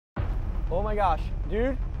Oh my gosh,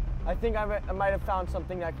 dude, I think I might have found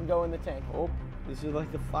something that can go in the tank. Oh, this is like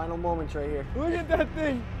the final moments right here. Look at that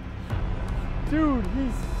thing. Dude,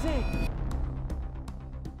 he's sick.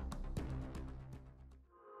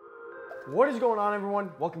 What is going on,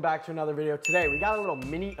 everyone? Welcome back to another video. Today we got a little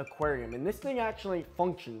mini aquarium, and this thing actually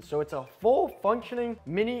functions. So it's a full functioning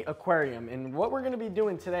mini aquarium, and what we're going to be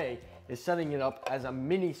doing today is setting it up as a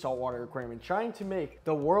mini saltwater aquarium and trying to make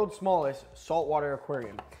the world's smallest saltwater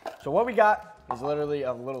aquarium. So what we got is literally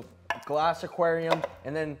a little glass aquarium,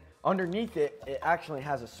 and then underneath it, it actually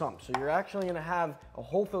has a sump. So you're actually gonna have a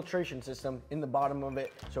whole filtration system in the bottom of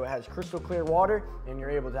it. So it has crystal clear water, and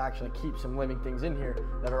you're able to actually keep some living things in here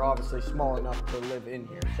that are obviously small enough to live in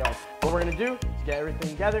here. So what we're gonna do is get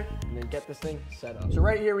everything together and then get this thing set up. So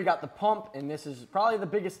right here, we got the pump, and this is probably the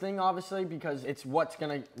biggest thing, obviously, because it's what's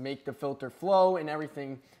gonna make the filter flow and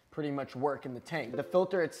everything pretty much work in the tank. The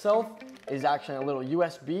filter itself is actually a little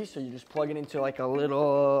USB, so you just plug it into like a little,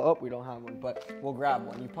 oh, we don't have one, but we'll grab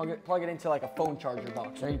one. You plug it into like a phone charger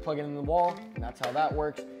box. Then you plug it in the wall, and that's how that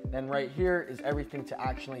works. Then right here is everything to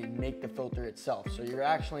actually make the filter itself. So you're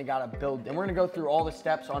actually gotta build, and we're gonna go through all the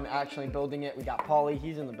steps on actually building it. We got Paulie,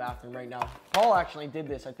 he's in the bathroom right now. Paul actually did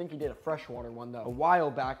this, I think he did a freshwater one though, a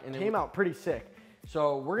while back, and it came out pretty sick.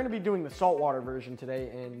 So we're gonna be doing the saltwater version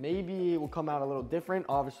today, and maybe it will come out a little different.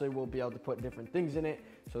 Obviously, we'll be able to put different things in it,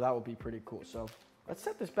 so that will be pretty cool. So let's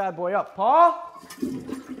set this bad boy up. Paul?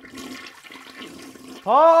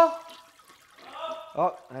 Paul?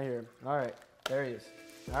 Oh, I hear him. All right, there he is.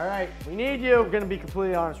 All right, we need you. I'm gonna be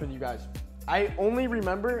completely honest with you guys. I only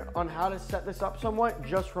remember on how to set this up somewhat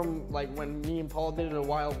just from like when me and Paul did it a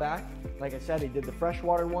while back. Like I said, he did the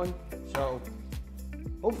freshwater one, so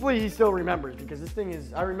hopefully he still remembers, because this thing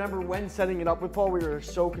is, I remember when setting it up with Paul, we were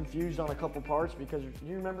so confused on a couple parts, because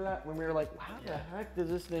you remember that? When we were like, how the heck does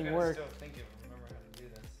this thing work? Still think you remember how to do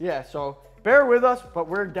this. Yeah, so bear with us, but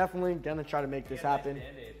we're definitely gonna try to make this happen. Nice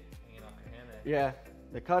Band-Aid hanging off your hand there. Yeah,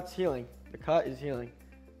 the cut's healing. The cut is healing.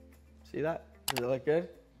 See that? Does it look good?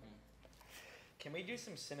 Can we do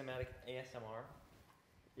some cinematic ASMR?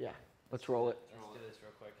 Yeah, let's roll it. Let's do this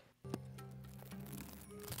real quick.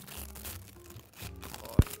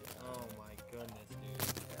 Oh my goodness,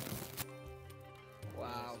 dude.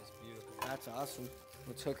 Wow, This is beautiful. that's awesome.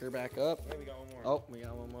 Let's hook her back up. Wait, we got one more. Oh, we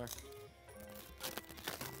got one more.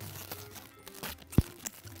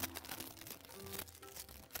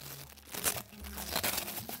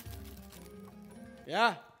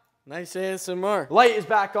 Yeah, nice ASMR. Light is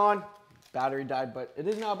back on. Battery died, but it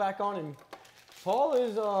is now back on, and Paul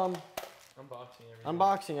is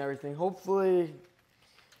unboxing everything. Hopefully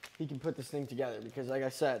he can put this thing together, because like I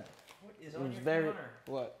said, What is on your counter?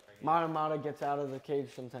 What? Mata gets out of the cage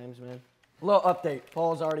sometimes, man. A little update.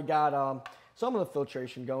 Paul's already got some of the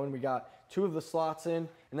filtration going. We got 2 of the slots in,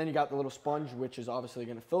 and then you got the little sponge, which is obviously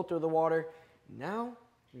going to filter the water. Now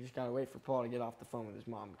we just gotta wait for Paul to get off the phone with his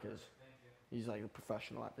mom, because he's like a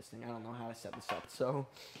professional at this thing. I don't know how to set this up, so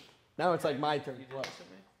now it's like my turn. You did this with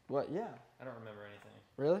me? What? Yeah. I don't remember anything.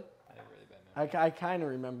 Really? I have really bad memory. I kind of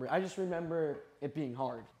remember. I just remember it being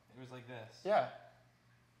hard. It was like this. Yeah.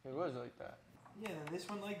 It was like that. Yeah, then this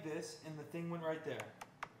went like this, and the thing went right there.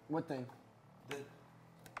 What thing? That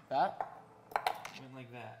That? went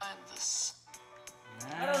like that.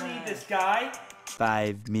 I don't need this guy.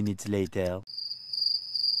 5 minutes later.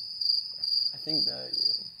 I think that.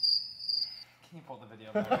 Can you pull the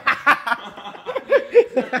video back?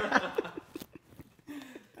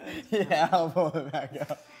 Yeah, I'll pull it back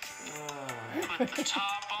up.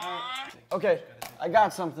 Okay, I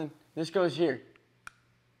got something. This goes here.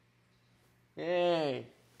 Yay.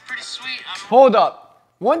 Pretty sweet. Hold up.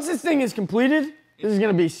 Once this thing is completed, this is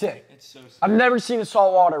gonna be sick. It's so sick. I've never seen a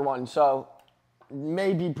saltwater one, so it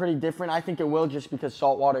may be pretty different. I think it will, just because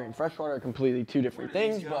saltwater and freshwater are completely 2 different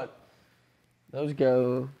things, but those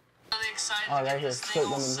go. Really excited Oh, to right get here. this Put thing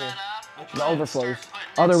them all in set here. up. The overflows. Start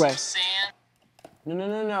putting Other in way. some sand.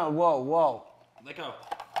 No. Whoa. Let go.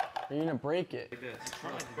 You're gonna break it. Like this.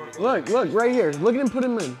 I'm trying to do it. Look, right here. Look at him put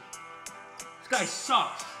him in. This guy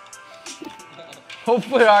sucks.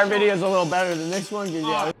 Hopefully our video is a little better than this one, because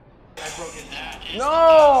yeah. I broke his ass.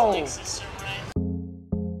 No! System, right?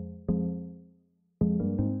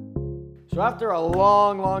 So after a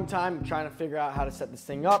long time trying to figure out how to set this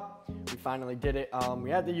thing up, we finally did it.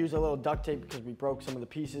 We had to use a little duct tape because we broke some of the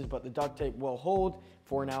pieces, but the duct tape will hold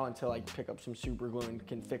for now until I pick up some super glue and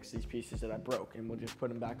can fix these pieces that I broke, and we'll just put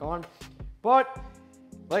them back on. But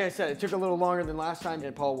like I said, it took a little longer than last time,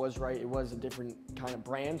 and Paul was right. It was a different kind of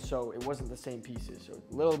brand, so it wasn't the same pieces. So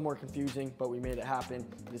a little more confusing, but we made it happen.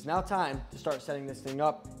 It is now time to start setting this thing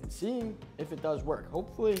up and seeing if it does work.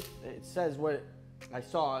 Hopefully it says what I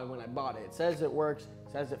saw it when I bought it. It says it works,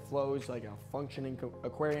 it says it flows like a functioning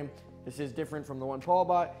aquarium. This is different from the one Paul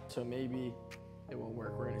bought, so maybe it won't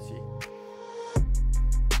work. We're gonna see.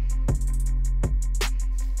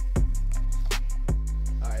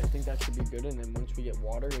 All right, I think that should be good, and then once we get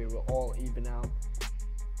water, it will all even out.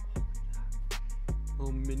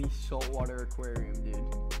 Oh, mini saltwater aquarium, dude.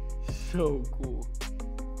 So cool.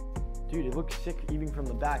 Dude, it looks sick even from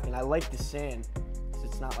the back, and I like the sand, because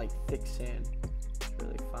it's not like thick sand. It's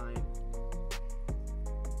really fine.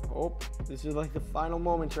 Oh, this is like the final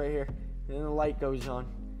moments right here. And then the light goes on.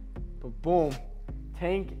 But boom,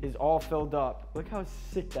 tank is all filled up. Look how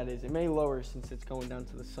sick that is. It may lower since it's going down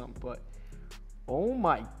to the sump, but oh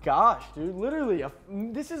my gosh, dude, literally,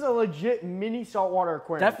 this is a legit mini saltwater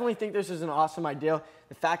aquarium. Definitely think this is an awesome idea.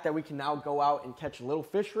 The fact that we can now go out and catch little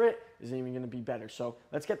fish for it isn't even gonna be better. So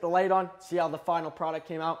let's get the light on, see how the final product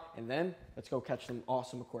came out, and then let's go catch some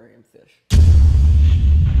awesome aquarium fish.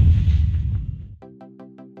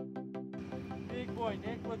 Big boy,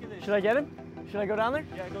 Nick, look at this. Should I get him? Should I go down there?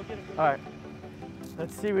 Yeah, go get him. All right,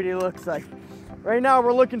 let's see what he looks like. Right now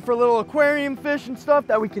we're looking for little aquarium fish and stuff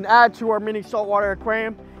that we can add to our mini saltwater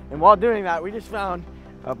aquarium. And while doing that, we just found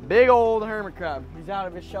a big old hermit crab. He's out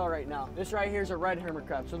of his shell right now. This right here is a red hermit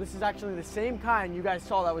crab. So this is actually the same kind you guys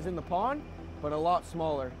saw that was in the pond, but a lot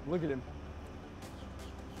smaller. Look at him.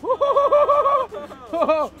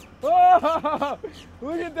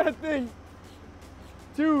 Look at that thing.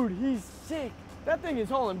 Dude, he's sick. That thing is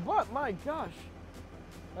hauling butt, my gosh.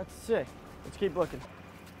 That's sick. Let's keep looking.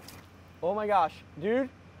 Oh my gosh, dude,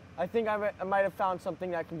 I think I might have found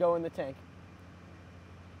something that can go in the tank.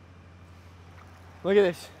 Look at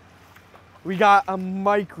this. We got a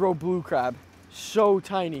micro blue crab. So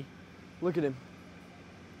tiny. Look at him.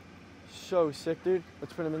 So sick, dude.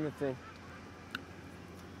 Let's put him in the thing.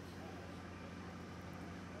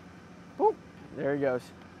 Boop. There he goes.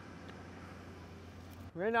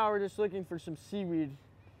 Right now we're just looking for some seaweed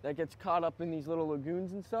that gets caught up in these little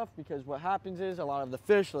lagoons and stuff, because what happens is a lot of the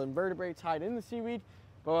fish, the invertebrates, hide in the seaweed,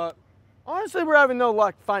 but honestly we're having no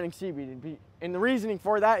luck finding seaweed. And the reasoning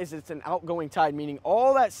for that is it's an outgoing tide, meaning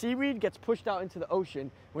all that seaweed gets pushed out into the ocean.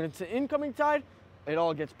 When it's an incoming tide, it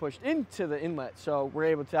all gets pushed into the inlet, so we're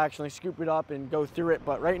able to actually scoop it up and go through it.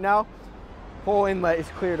 But right now, whole inlet is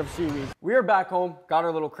cleared of seaweed. We are back home, got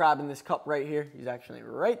our little crab in this cup right here. He's actually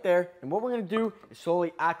right there. And what we're gonna do is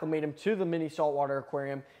slowly acclimate him to the mini saltwater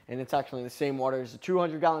aquarium. And it's actually the same water as the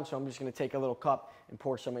 200 gallons. So I'm just gonna take a little cup and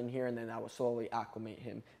pour some in here, and then that will slowly acclimate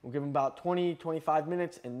him. We'll give him about 20, 25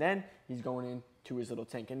 minutes, and then he's going into his little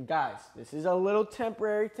tank. And guys, this is a little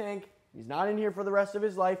temporary tank. He's not in here for the rest of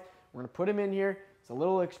his life. We're gonna put him in here. It's a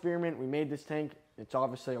little experiment. We made this tank. It's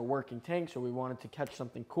obviously a working tank, so we wanted to catch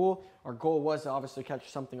something cool. Our goal was to obviously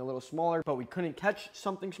catch something a little smaller, but we couldn't catch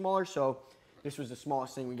something smaller, so this was the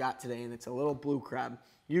smallest thing we got today, and it's a little blue crab.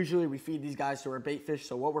 Usually we feed these guys to our bait fish,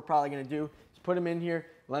 so what we're probably gonna do is put them in here,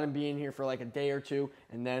 let them be in here for like a day or two,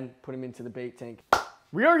 and then put them into the bait tank.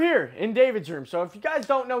 We are here in David's room. So if you guys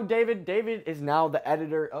don't know David, David is now the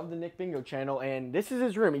editor of the Nick Bingo channel, and this is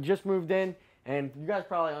his room. He just moved in, and you guys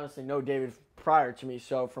probably honestly know David prior to me,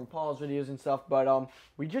 so from Paul's videos and stuff, but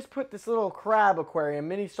we just put this little crab aquarium,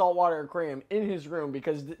 mini saltwater aquarium, in his room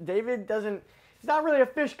because David he's not really a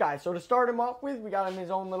fish guy. So to start him off with, we got him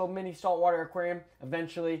his own little mini saltwater aquarium.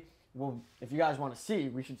 Eventually, if you guys want to see,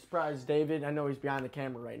 we should surprise David. I know he's behind the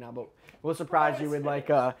camera right now, but we'll surprise you with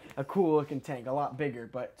like a cool looking tank, a lot bigger.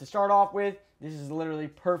 But to start off with, this is literally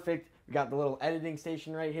perfect. We got the little editing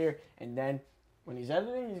station right here, and then when he's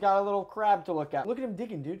editing, he's got a little crab to look at. Look at him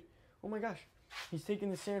digging, dude. Oh my gosh. He's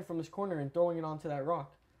taking the sand from his corner and throwing it onto that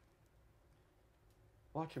rock.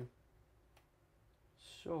 Watch him.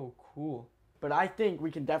 So cool. But I think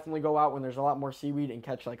we can definitely go out when there's a lot more seaweed and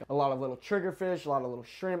catch like a lot of little triggerfish, a lot of little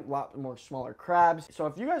shrimp, a lot more smaller crabs. So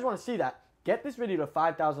if you guys want to see that, get this video to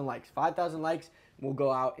 5,000 likes. 5,000 likes, and we'll go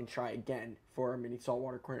out and try again for our mini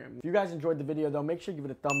saltwater aquarium. If you guys enjoyed the video though, make sure you give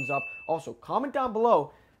it a thumbs up. Also, comment down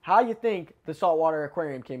below how you think the saltwater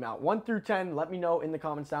aquarium came out. 1 through 10, let me know in the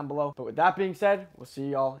comments down below. But with that being said, we'll see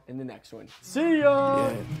y'all in the next one. See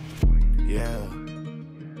ya! Yeah.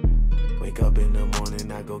 Wake up in the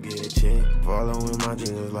morning, I go get a check. Following my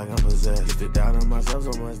dreams like I'm possessed. Get the doubt on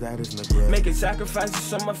myself so much that it's neglect. Making sacrifices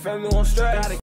so my family won't stress.